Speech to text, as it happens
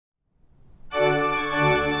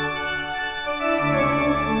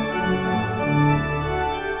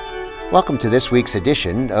Welcome to this week's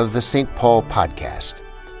edition of the St. Paul Podcast.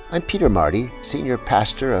 I'm Peter Marty, Senior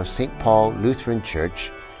Pastor of St. Paul Lutheran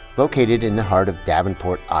Church, located in the heart of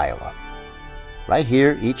Davenport, Iowa. Right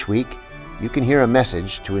here, each week, you can hear a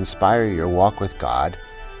message to inspire your walk with God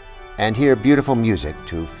and hear beautiful music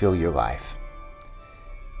to fill your life.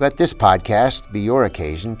 Let this podcast be your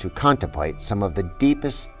occasion to contemplate some of the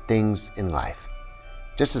deepest things in life,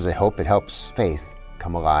 just as I hope it helps faith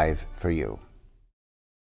come alive for you.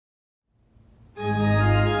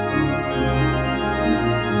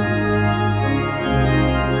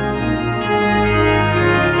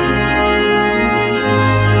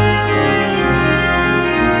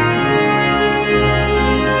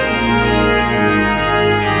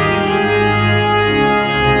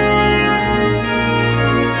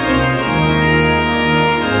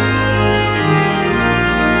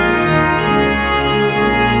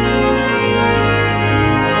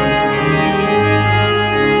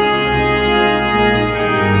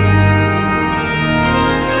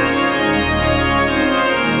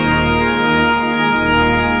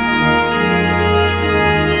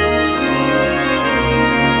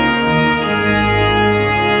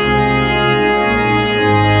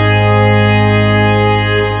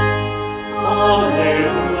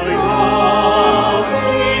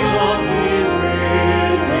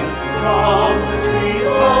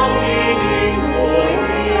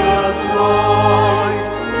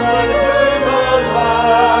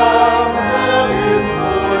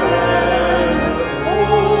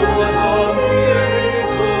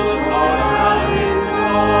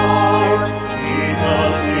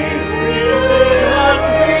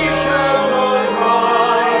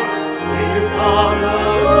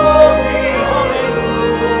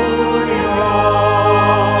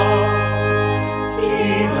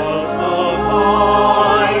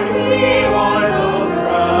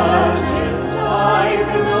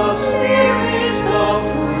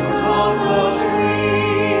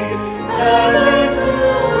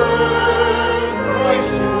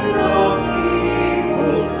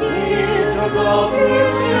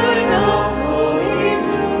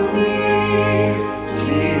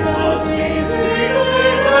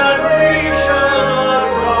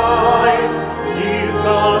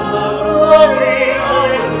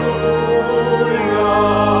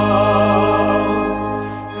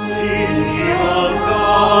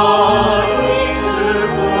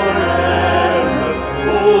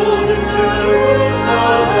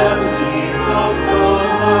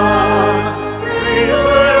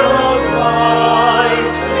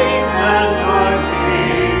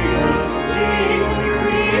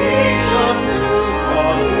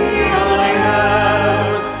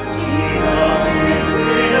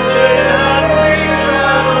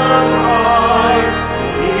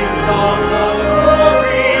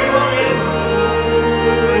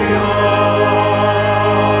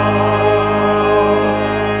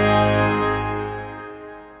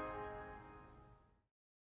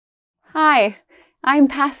 Hi, I'm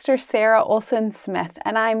Pastor Sara Olson-Smith,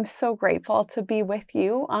 and I'm so grateful to be with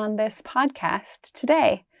you on this podcast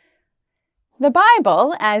today. The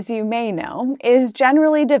Bible, as you may know, is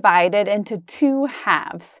generally divided into two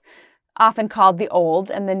halves, often called the Old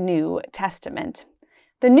and the New Testament.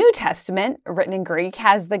 The New Testament, written in Greek,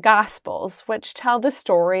 has the Gospels, which tell the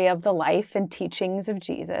story of the life and teachings of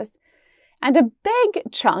Jesus. And a big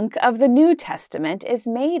chunk of the New Testament is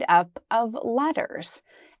made up of letters.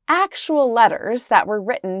 Actual letters that were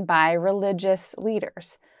written by religious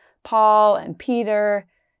leaders, Paul and Peter,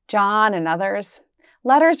 John and others,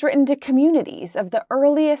 letters written to communities of the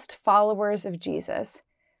earliest followers of Jesus.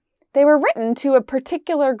 They were written to a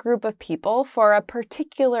particular group of people for a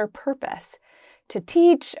particular purpose, to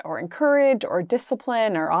teach or encourage or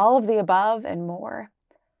discipline or all of the above and more.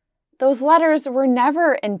 Those letters were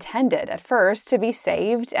never intended at first to be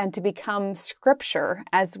saved and to become scripture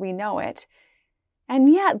as we know it.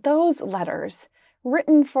 And yet those letters,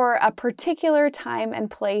 written for a particular time and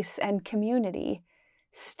place and community,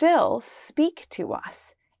 still speak to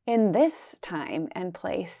us in this time and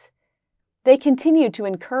place. They continue to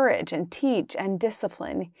encourage and teach and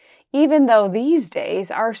discipline, even though these days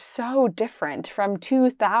are so different from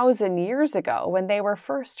 2,000 years ago when they were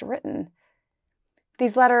first written.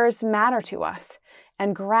 These letters matter to us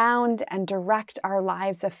and ground and direct our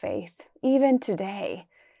lives of faith, even today,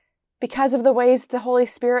 because of the ways the Holy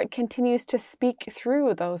Spirit continues to speak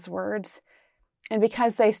through those words, and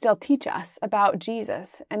because they still teach us about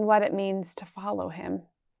Jesus and what it means to follow him.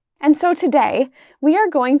 And so today, we are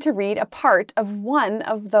going to read a part of one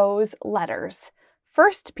of those letters,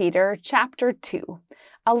 1 Peter chapter 2,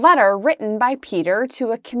 a letter written by Peter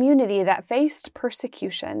to a community that faced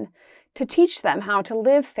persecution, to teach them how to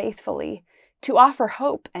live faithfully, to offer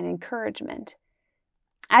hope and encouragement.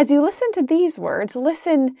 As you listen to these words,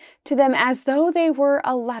 listen to them as though they were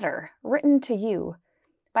a letter written to you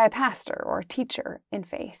by a pastor or teacher in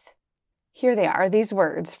faith. Here they are, these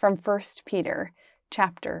words from 1 Peter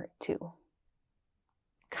chapter 2.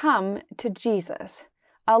 Come to Jesus,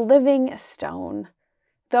 a living stone,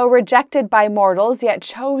 though rejected by mortals, yet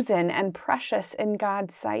chosen and precious in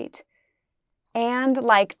God's sight. And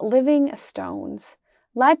like living stones,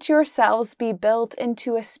 let yourselves be built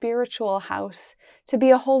into a spiritual house, to be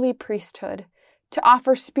a holy priesthood, to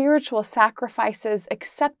offer spiritual sacrifices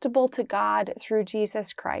acceptable to God through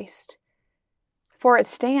Jesus Christ. For it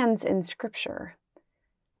stands in Scripture,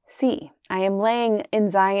 "See, I am laying in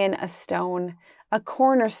Zion a stone, a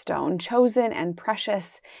cornerstone, chosen and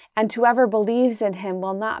precious, and whoever believes in him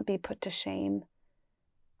will not be put to shame."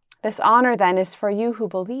 This honor then is for you who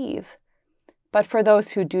believe, but for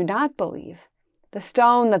those who do not believe, the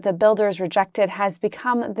stone that the builders rejected has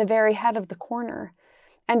become the very head of the corner,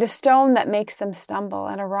 and a stone that makes them stumble,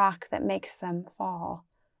 and a rock that makes them fall.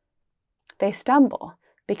 They stumble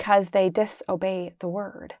because they disobey the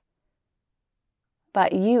word.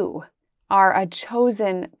 But you are a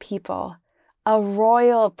chosen people, a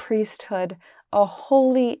royal priesthood, a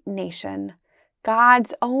holy nation,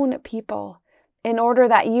 God's own people, in order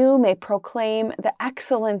that you may proclaim the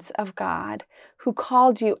excellence of God, who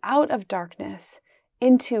called you out of darkness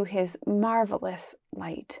into his marvelous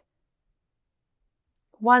light.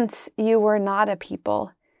 Once you were not a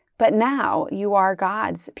people, but now you are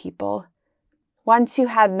God's people. Once you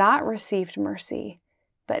had not received mercy,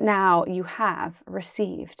 but now you have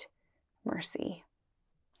received mercy.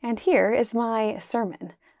 And here is my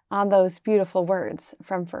sermon on those beautiful words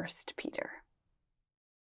from 1 Peter.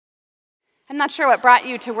 I'm not sure what brought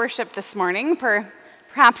you to worship this morning.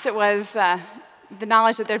 Perhaps it was the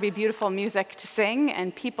knowledge that there'd be beautiful music to sing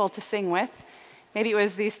and people to sing with. Maybe it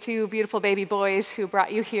was these two beautiful baby boys who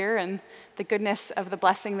brought you here and the goodness of the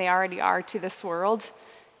blessing they already are to this world.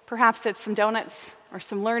 Perhaps it's some donuts or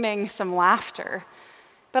some learning, some laughter.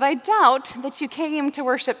 But I doubt that you came to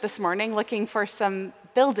worship this morning looking for some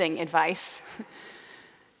building advice.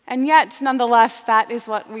 And yet, nonetheless, that is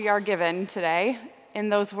what we are given today in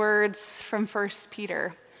those words from 1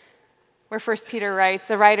 Peter, where 1 Peter writes,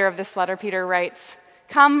 the writer of this letter, Peter writes,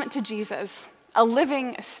 "Come to Jesus, a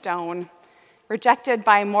living stone, rejected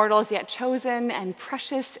by mortals, yet chosen and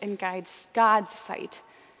precious in God's sight.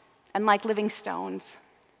 And like living stones,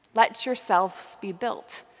 let yourselves be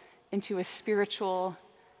built into a spiritual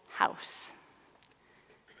house."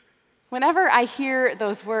 Whenever I hear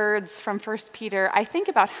those words from 1 Peter, I think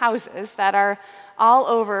about houses that are all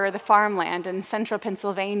over the farmland in central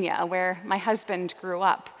Pennsylvania, where my husband grew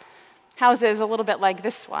up. Houses a little bit like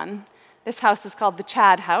this one. This house is called the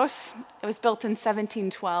Chad House. It was built in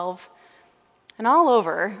 1712. And all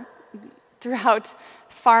over, throughout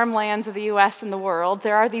farmlands of the U.S. and the world,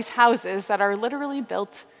 there are these houses that are literally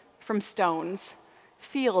built from stones,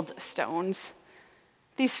 field stones.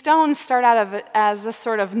 These stones start out as a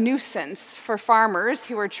sort of nuisance for farmers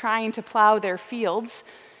who are trying to plow their fields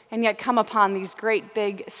and yet come upon these great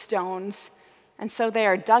big stones. And so they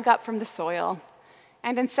are dug up from the soil.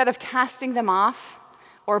 And instead of casting them off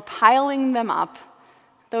or piling them up,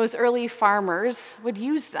 those early farmers would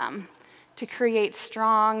use them to create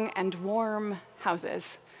strong and warm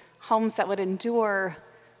houses, homes that would endure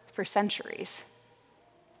for centuries.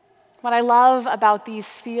 What I love about these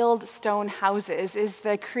field stone houses is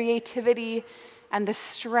the creativity and the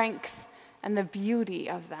strength and the beauty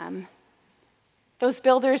of them. Those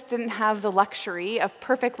builders didn't have the luxury of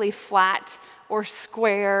perfectly flat or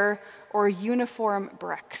square or uniform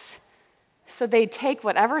bricks. So they'd take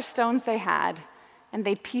whatever stones they had and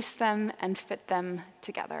they'd piece them and fit them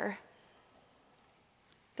together.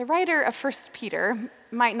 The writer of 1 Peter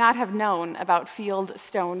might not have known about field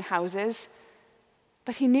stone houses,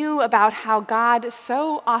 but he knew about how God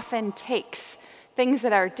so often takes things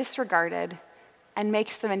that are disregarded and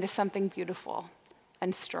makes them into something beautiful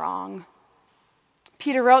and strong.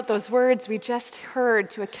 Peter wrote those words we just heard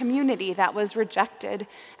to a community that was rejected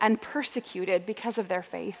and persecuted because of their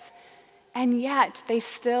faith, and yet they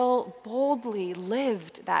still boldly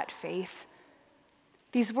lived that faith.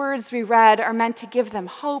 These words we read are meant to give them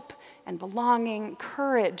hope and belonging,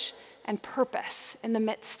 courage and purpose in the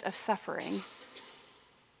midst of suffering.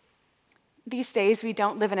 These days, we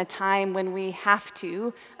don't live in a time when we have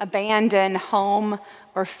to abandon home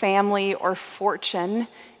or family or fortune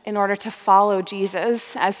in order to follow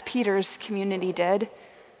Jesus, as Peter's community did.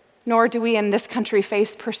 Nor do we in this country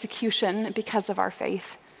face persecution because of our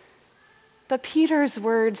faith. But Peter's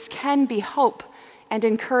words can be hope and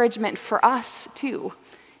encouragement for us too,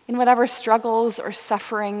 in whatever struggles or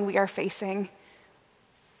suffering we are facing.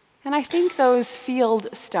 And I think those field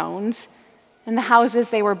stones and the houses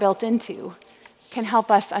they were built into can help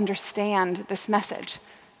us understand this message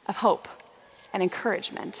of hope and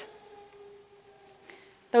encouragement.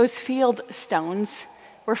 Those field stones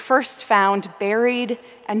were first found buried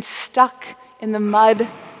and stuck in the mud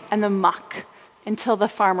and the muck until the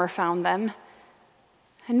farmer found them.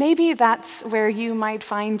 And maybe that's where you might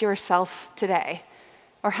find yourself today,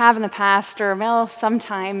 or have in the past, or well,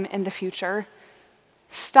 sometime in the future,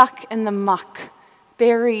 stuck in the muck,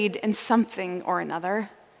 buried in something or another.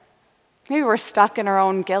 Maybe we're stuck in our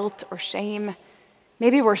own guilt or shame.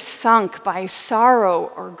 Maybe we're sunk by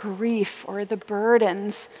sorrow or grief or the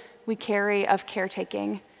burdens we carry of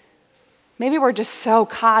caretaking. Maybe we're just so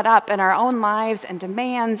caught up in our own lives and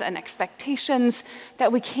demands and expectations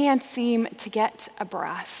that we can't seem to get a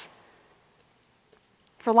breath.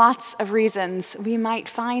 For lots of reasons, we might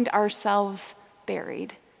find ourselves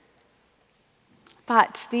buried.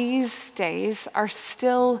 But these days are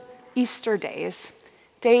still Easter days,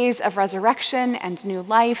 days of resurrection and new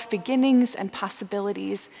life, beginnings and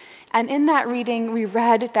possibilities. And in that reading, we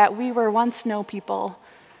read that we were once no people,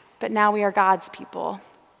 but now we are God's people.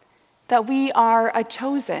 That we are a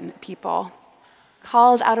chosen people,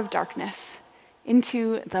 called out of darkness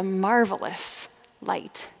into the marvelous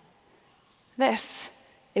light. This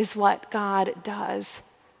is what God does,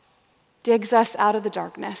 digs us out of the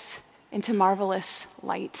darkness into marvelous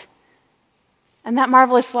light. And that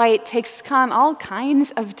marvelous light takes on all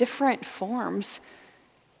kinds of different forms.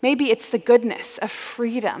 Maybe it's the goodness of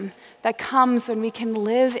freedom that comes when we can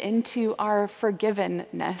live into our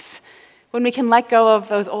forgivenness, when we can let go of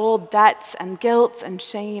those old debts and guilt and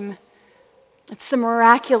shame. It's the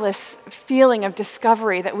miraculous feeling of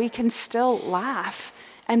discovery that we can still laugh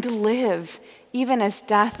and live even as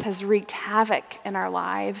death has wreaked havoc in our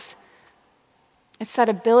lives. It's that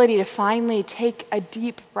ability to finally take a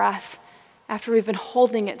deep breath after we've been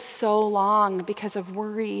holding it so long because of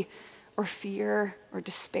worry or fear or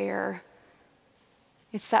despair.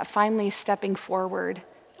 It's that finally stepping forward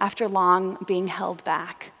after long being held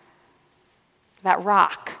back. That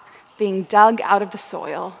rock being dug out of the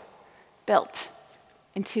soil, built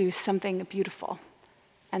into something beautiful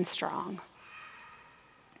and strong.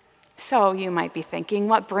 So you might be thinking,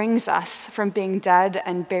 what brings us from being dead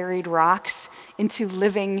and buried rocks into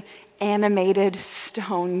living, animated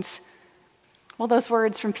stones? Well, those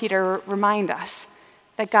words from Peter remind us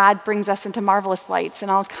that God brings us into marvelous lights in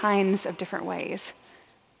all kinds of different ways.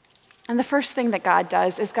 And the first thing that God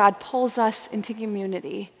does is God pulls us into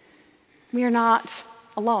community. We are not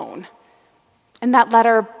alone. In that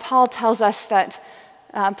letter, Paul tells that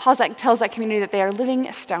community that they are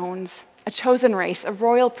living stones, a chosen race, a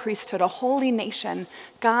royal priesthood, a holy nation,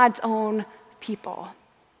 God's own people.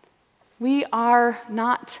 We are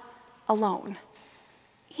not alone.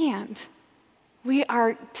 And we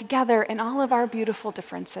are together in all of our beautiful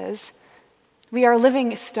differences. We are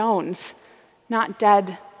living stones, not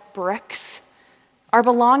dead bricks. Our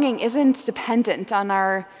belonging isn't dependent on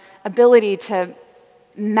our ability to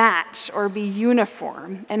match or be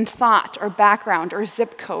uniform in thought or background or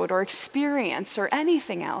zip code or experience or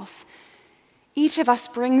anything else. Each of us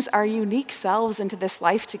brings our unique selves into this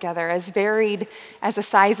life together, as varied as the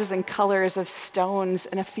sizes and colors of stones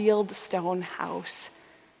in a fieldstone house.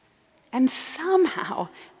 And somehow,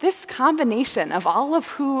 this combination of all of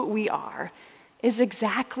who we are is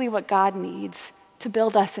exactly what God needs to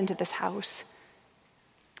build us into this house.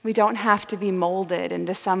 We don't have to be molded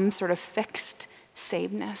into some sort of fixed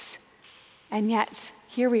sameness. And yet,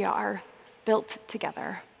 here we are, built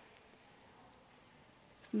together.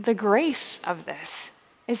 The grace of this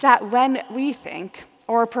is that when we think,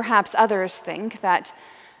 or perhaps others think, that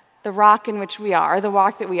the rock in which we are, the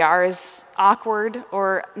walk that we are, is awkward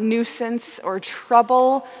or nuisance or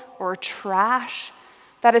trouble or trash,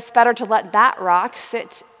 that it's better to let that rock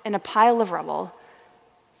sit in a pile of rubble.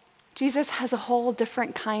 Jesus has a whole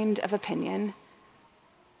different kind of opinion.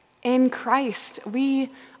 In Christ,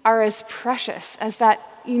 we are as precious as that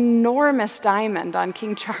enormous diamond on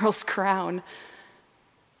King Charles' crown.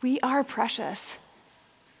 We are precious.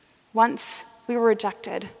 Once we were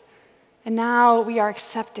rejected, and now we are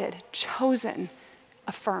accepted, chosen,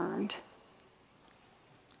 affirmed.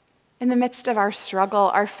 In the midst of our struggle,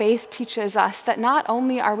 our faith teaches us that not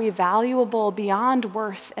only are we valuable beyond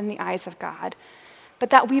worth in the eyes of God, but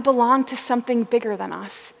that we belong to something bigger than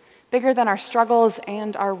us, bigger than our struggles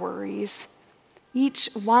and our worries. Each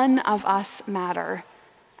one of us matter,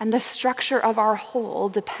 and the structure of our whole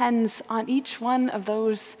depends on each one of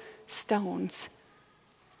those stones.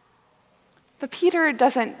 But Peter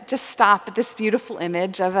doesn't just stop at this beautiful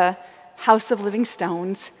image of a house of living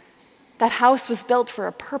stones. That house was built for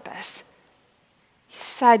a purpose. He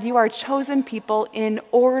said, "You are chosen people in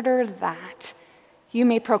order that you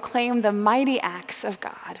may proclaim the mighty acts of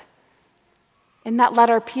God." In that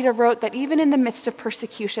letter, Peter wrote that even in the midst of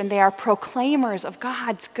persecution, they are proclaimers of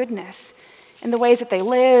God's goodness. In the ways that they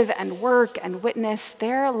live and work and witness,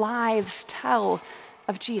 their lives tell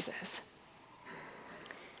of Jesus.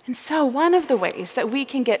 And so one of the ways that we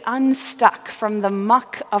can get unstuck from the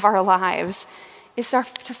muck of our lives is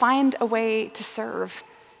to find a way to serve,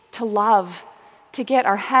 to love, to get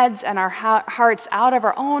our heads and our hearts out of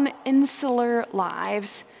our own insular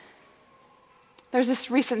lives. There's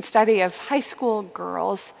this recent study of high school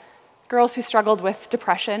girls who struggled with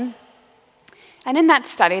depression. And in that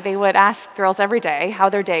study, they would ask girls every day how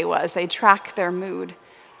their day was. They'd track their mood.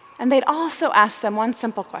 And they'd also ask them one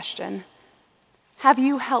simple question: have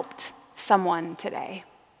you helped someone today?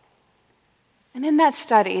 And in that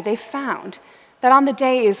study, they found that on the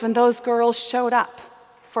days when those girls showed up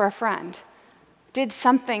for a friend, did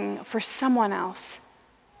something for someone else,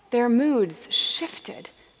 their moods shifted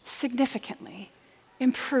significantly,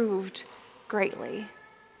 improved greatly.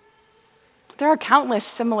 There are countless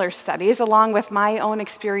similar studies, along with my own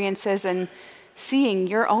experiences and seeing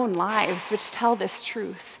your own lives, which tell this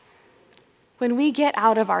truth. When we get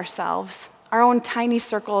out of ourselves, our own tiny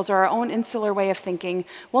circles or our own insular way of thinking,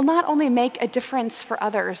 we'll not only make a difference for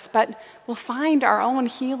others, but we'll find our own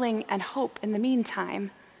healing and hope in the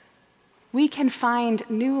meantime. We can find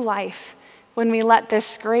new life when we let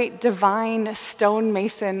this great divine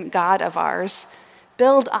stonemason God of ours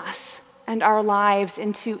build us and our lives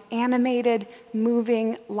into animated,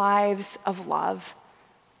 moving lives of love.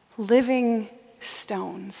 Living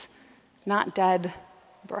stones, not dead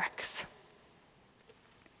bricks.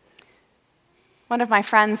 One of my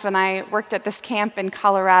friends when I worked at this camp in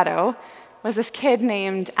Colorado was this kid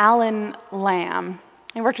named Alan Lamb.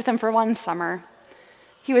 I worked with him for one summer.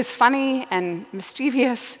 He was funny and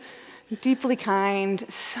mischievous, deeply kind,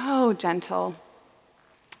 so gentle.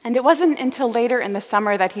 And it wasn't until later in the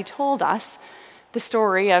summer that he told us the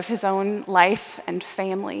story of his own life and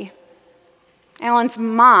family. Alan's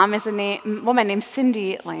mom is a woman named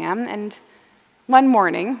Cindy Lamb, and one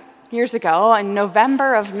morning, years ago, in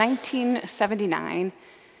November of 1979,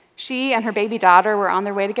 she and her baby daughter were on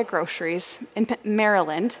their way to get groceries in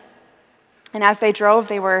Maryland, and as they drove,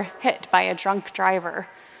 they were hit by a drunk driver.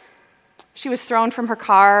 She was thrown from her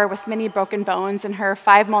car with many broken bones, and her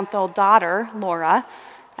 5-month-old daughter, Laura,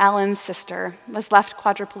 Alan's sister, was left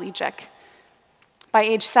quadriplegic. By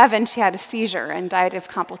age 7, she had a seizure and died of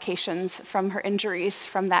complications from her injuries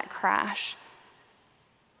from that crash.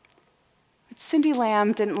 But Cindy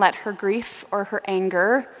Lamb didn't let her grief or her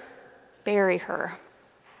anger bury her.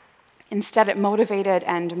 Instead, it motivated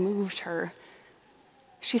and moved her.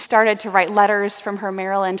 She started to write letters from her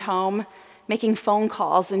Maryland home, making phone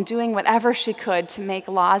calls and doing whatever she could to make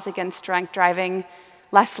laws against drunk driving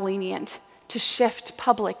less lenient, to shift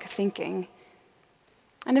public thinking.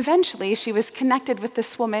 And eventually, she was connected with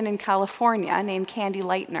this woman in California named Candy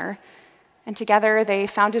Lightner, and together they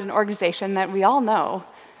founded an organization that we all know,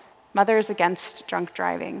 Mothers Against Drunk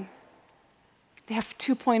Driving. They have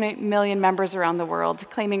 2.8 million members around the world,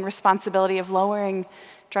 claiming responsibility of lowering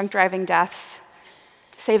drunk driving deaths,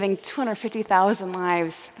 saving 250,000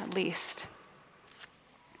 lives at least.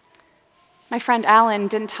 My friend Alan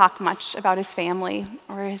didn't talk much about his family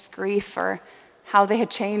or his grief or how they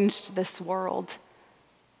had changed this world.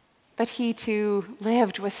 But he too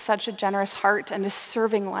lived with such a generous heart and a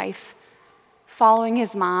serving life, following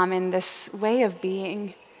his mom in this way of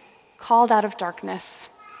being, called out of darkness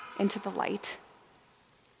into the light.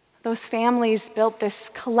 Those families built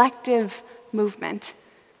this collective movement,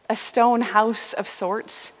 a stone house of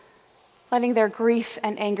sorts, letting their grief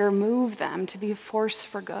and anger move them to be a force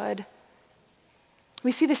for good.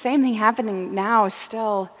 We see the same thing happening now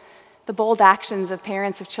still, the bold actions of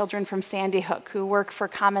parents of children from Sandy Hook who work for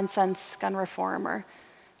common sense gun reform, or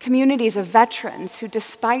communities of veterans who,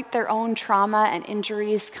 despite their own trauma and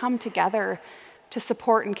injuries, come together to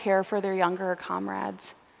support and care for their younger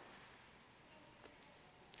comrades.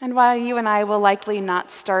 And while you and I will likely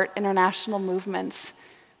not start international movements,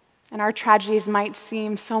 and our tragedies might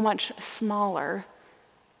seem so much smaller,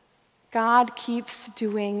 God keeps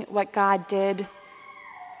doing what God did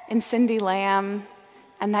in Cindy Lamb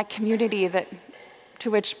and that community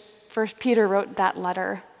to which First Peter wrote that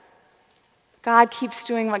letter. God keeps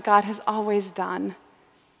doing what God has always done,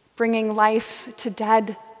 bringing life to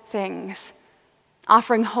dead things,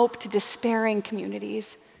 offering hope to despairing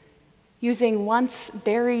communities, using once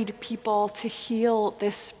buried people to heal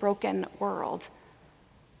this broken world,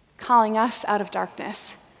 calling us out of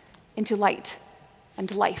darkness into light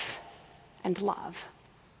and life and love.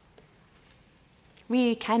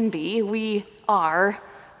 We are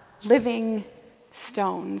living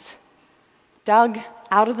stones, dug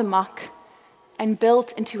out of the muck and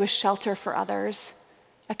built into a shelter for others,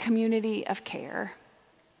 a community of care.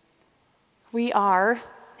 We are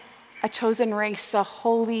a chosen race, a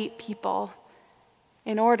holy people,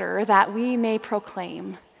 in order that we may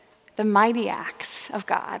proclaim the mighty acts of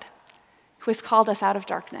God, who has called us out of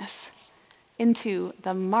darkness into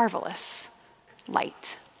the marvelous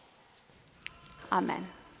light. Amen.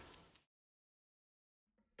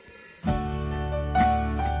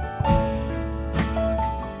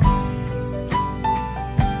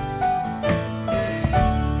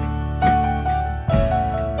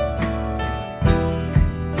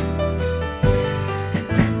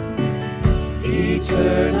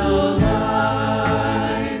 Eternal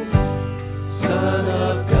light, Son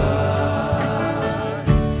of God,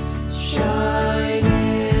 shine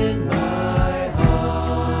in my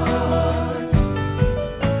heart.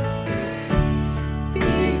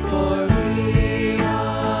 Before me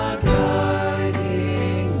a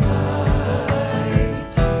guiding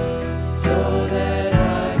light, so that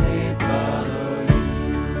I may follow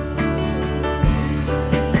you.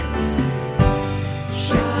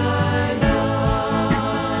 Shine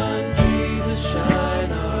on, Jesus,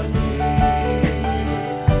 shine on me.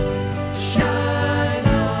 Shine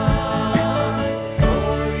on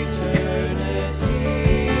for eternity.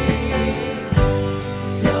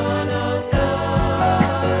 Son of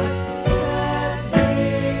God, set me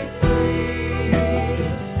free.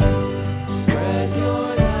 Spread your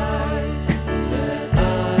light that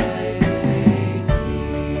I may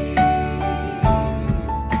see.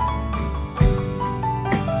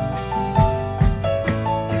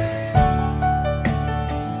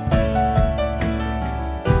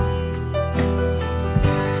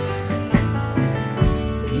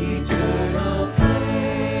 Eternal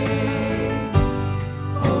flame,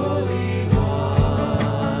 Holy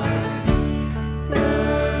One,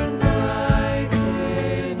 burn bright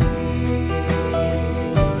in me.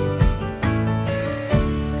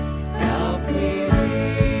 Help me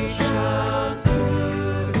reach out to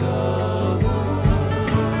the world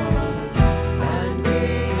and be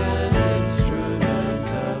an instrument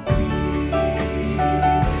of peace.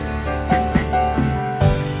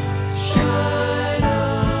 Shine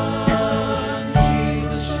on,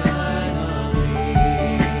 Jesus, shine on me.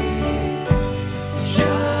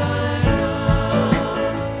 Shine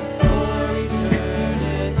on for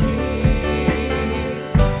eternity.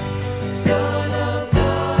 Son of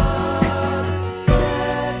God,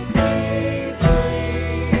 set me free.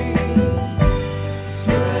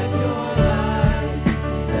 Spread your light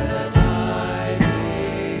that I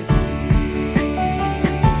may see.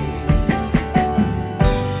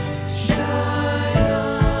 Shine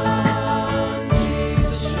on,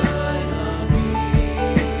 Jesus, shine on me.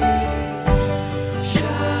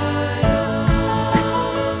 Shine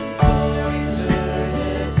on for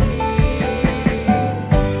eternity.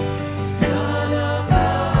 Son of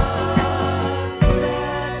God,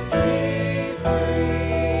 set me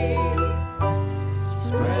free.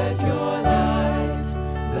 Spread your light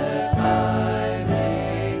that I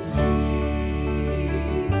may see.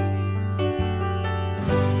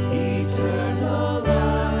 Eternal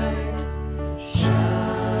light,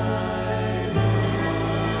 shine on.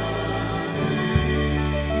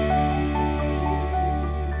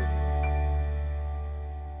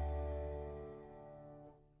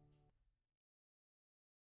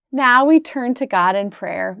 Now we turn to God in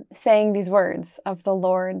prayer, saying these words of the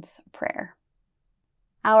Lord's Prayer.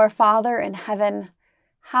 Our Father in heaven,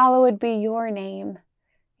 hallowed be your name.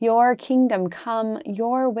 Your kingdom come,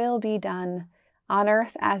 your will be done, on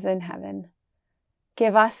earth as in heaven.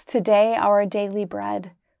 Give us today our daily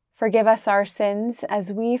bread. Forgive us our sins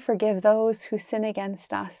as we forgive those who sin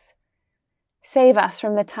against us. Save us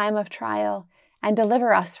from the time of trial and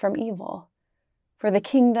deliver us from evil. For the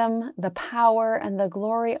kingdom, the power, and the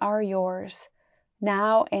glory are yours,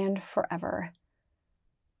 now and forever.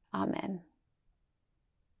 Amen.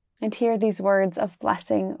 And hear these words of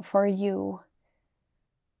blessing for you.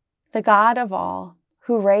 The God of all,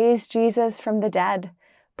 who raised Jesus from the dead,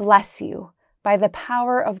 bless you by the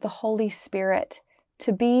power of the Holy Spirit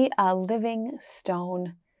to be a living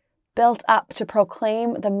stone, built up to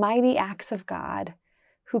proclaim the mighty acts of God,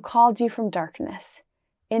 who called you from darkness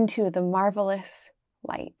into the marvelous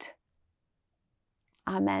light.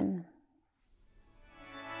 Amen.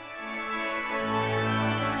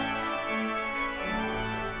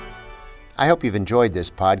 I hope you've enjoyed this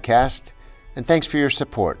podcast, and thanks for your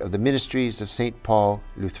support of the ministries of St. Paul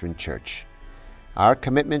Lutheran Church. Our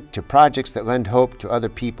commitment to projects that lend hope to other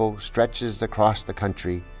people stretches across the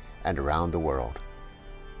country and around the world.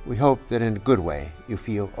 We hope that in a good way you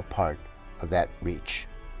feel a part of that reach.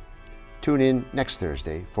 Tune in next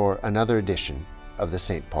Thursday for another edition of the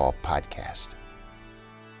St. Paul Podcast.